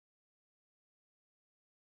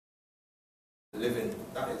living.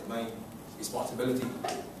 That is my responsibility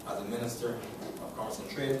as a Minister of Commerce and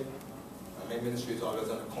Trade. And my ministry is always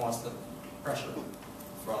under constant pressure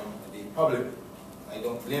from the public. I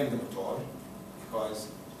don't blame them at all, because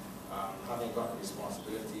having got the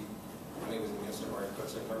responsibility when I was a Minister of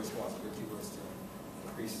Agriculture, my responsibility was to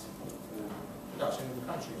increase food production in the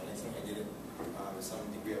country, and I think I did it with some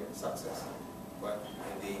degree of success. But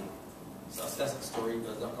the success story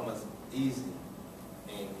does not come as easy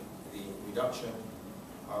in the reduction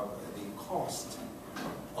of the cost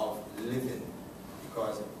of living,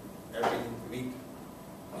 because every week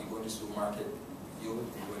when you go to the supermarket, you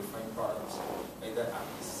will find products either at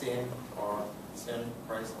the same or same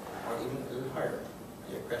price or even a little higher.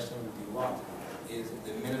 And your question would be, what is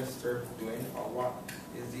the minister doing, or what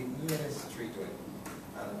is the ministry doing?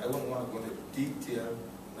 And I wouldn't want to go into detail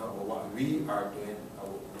now about what we are doing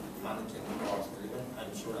about managing the cost of living.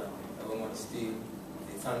 I'm sure that I wouldn't want to steal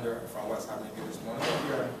the thunder from what's happening here this morning. But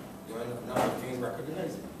we are doing a number of things,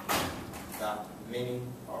 recognizing that many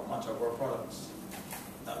or much of our products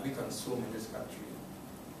that we consume in this country,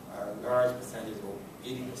 a large percentage, about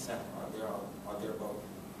 80% or thereabout,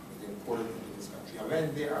 is imported into this country. And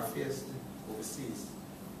when they are faced overseas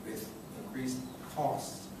with increased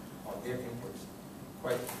costs of their imports,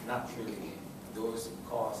 quite naturally, those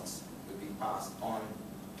costs will be passed on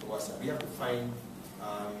to us. And we have to find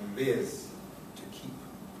ways to keep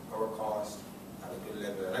our costs at a good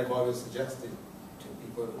level. And I've always suggested to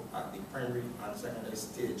people at the primary and secondary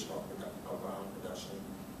stage of production,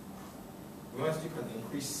 once you can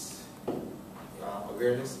increase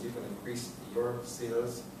awareness, you can increase your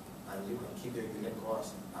sales, and you can keep your unit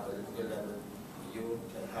cost at a good level, you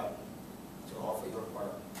can help to offer your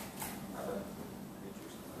product at a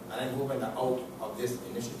reduced. And I'm hoping that out of this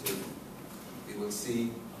initiative, we will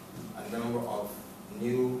see a number of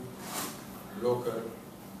new local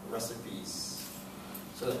recipes,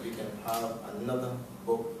 so that we can have another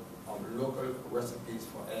book of local recipes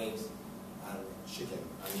for eggs and chicken,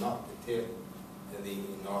 and not to take the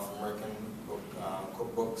North American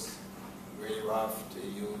cookbooks where you have to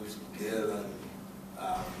use dill and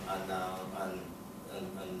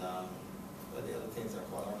what the other things are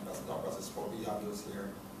called. That's not processed sport. We have those here,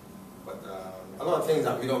 but a lot of things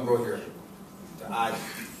that we don't grow here to add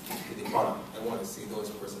to the product. I want to see those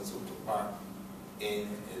persons who took part in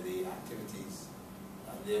the activities,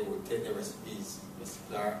 and they will take the recipes, Mr.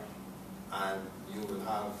 Clark, and you will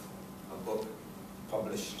have a book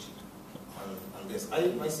published on this. I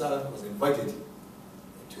myself was invited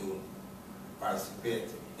to participate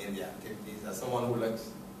in the activities. As someone who likes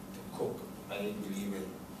to cook, I believe in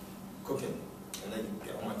cooking. And I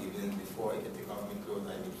get on my evenings before I can take off my clothes,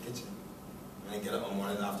 I'm in the kitchen. When I get up on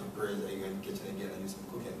morning after prayers, I go in the kitchen again and do some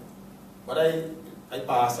cooking. But I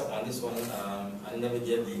passed up on this one. I never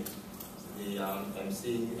gave the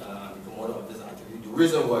MC, the promoter of this activity, the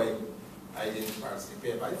reason why I didn't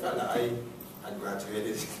participate. But I felt that I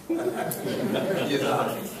graduated. Yes, I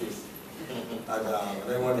have an excuse. And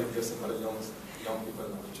I wanted to give some other young people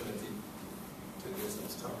an opportunity to do some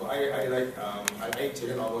stuff. But I ate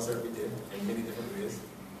chicken almost every day in many different ways.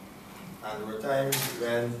 And there were times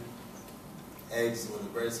when eggs was a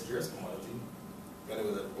very scarce commodity. When I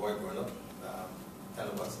was a boy growing up, 10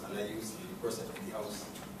 of us, and I used to be the person in the house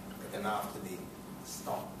looking after the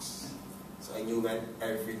stocks. So I knew when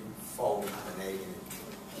every fowl had an egg in it.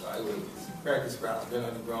 So I would spread the scraps, bring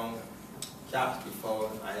on the ground, catch the fowl,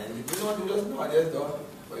 and you don't do this nowadays though,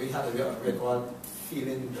 but we had a way called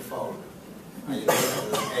feeling the fowl. And you know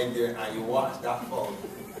there's an egg there, and you watch that fowl.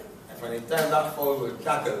 And from the time that fowl will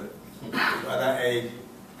cackle, you got that egg,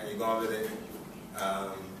 and you go on with it,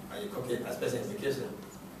 and you cook it, especially in the kitchen.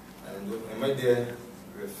 And in my day,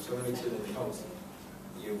 with so many children in the house,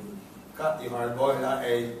 you cut the hard boiled that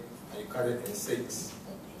egg, and you cut it in 6.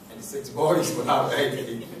 And the 6 bodies would have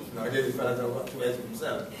egg. Nowadays, the fellas have got 2 eggs for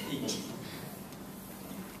themselves, each.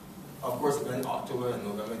 Of course, when October and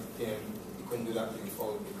November came, you couldn't do that to the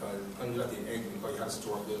fowl, because you couldn't do that to the eggs, because you had to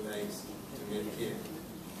store those eggs to make cake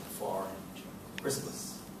for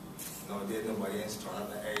Christmas. Nowadays, nobody is storing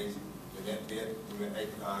up the eggs to get egg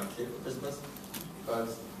cake for Christmas,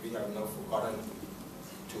 because we have now forgotten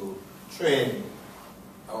to train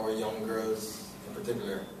our young girls in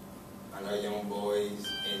particular, and our young boys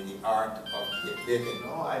in the art of cake baking.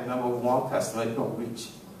 No, I remember one customer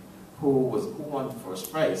who won the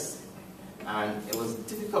first prize, and it was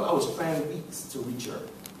difficult. I was trying weeks to reach her,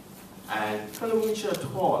 and couldn't reach her at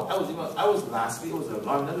all. I was last week. I was in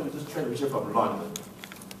London. I was just trying to reach her from London,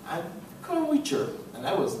 and couldn't reach her. And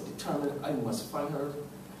I was determined I must find her,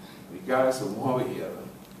 regardless of what we hear.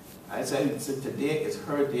 I said, so today is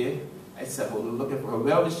her day. I said, well, looking for her.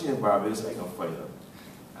 Where is she in Barbados? I can find her.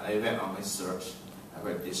 And I went on my search. I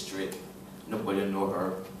went district. Nobody know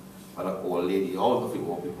her. But an old lady, all of the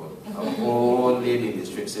old people, an old lady in the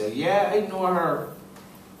district said, yeah, I know her.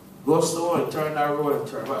 Go slow and turn that road and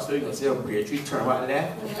turn back. So you're going to say a beer tree, turn back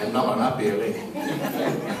left, and knock on that building.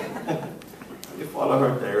 We follow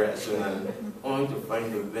her direction and only to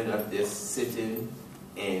find the vendor just sitting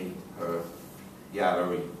in her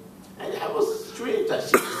gallery. And that was strange that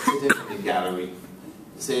she was sitting in the gallery.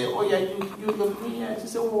 Say, oh yeah, you look me. And she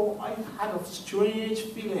said, oh, I had a strange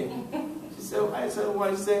feeling. She said, I said,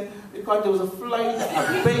 why? She said, because there was a fly,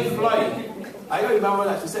 a bay fly. I don't remember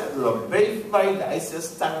that. She said, there was a bay fly that I said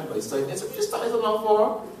standing by side. I said, you started along for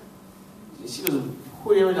her? She was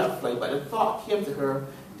wearing that fly, but the thought came to her,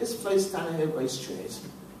 this fly standing here very strange.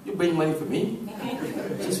 You bring money for me?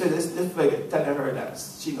 She said, this fly telling her that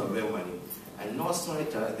she don't bring money. And no sooner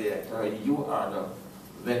tell her, you are the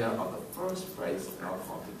winner of the first prize in our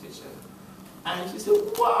competition. And she said,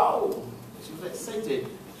 wow! She was excited,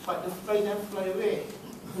 but the fly didn't fly away.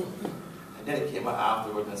 And then it came out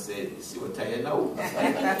afterwards and said, you see what I tell you now?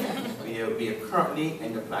 we are currently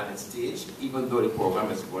in the planning stage, even though the program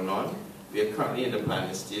is going on. We are currently in the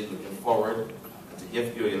planning stage, looking forward to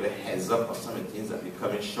give you a heads up of some of the things that will be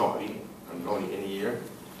coming shortly, and only in a year.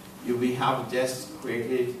 We have just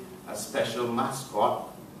created a special mascot,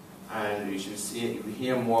 and you should see it, you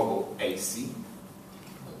hear more about AC.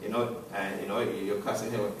 You know, and you know, your cousin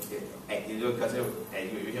here, you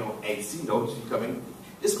hear about AC, though, she's coming.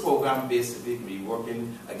 This program basically will be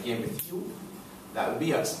working again with you. That will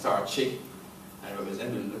be at Star Chick, and we're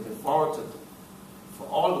looking forward to for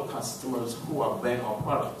all the customers who are buying our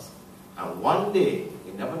products. And one day,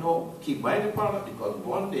 you never know, keep buying the product, because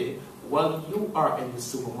one day, while you are in the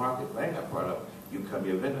supermarket buying that product, you can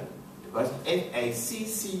be a winner. Because if a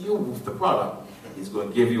CCU with the product, it's going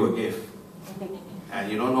to give you a gift.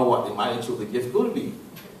 And you don't know what the mileage of the gift will be.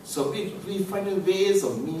 So we find ways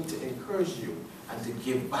of means to encourage you and to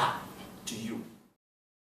give back to you.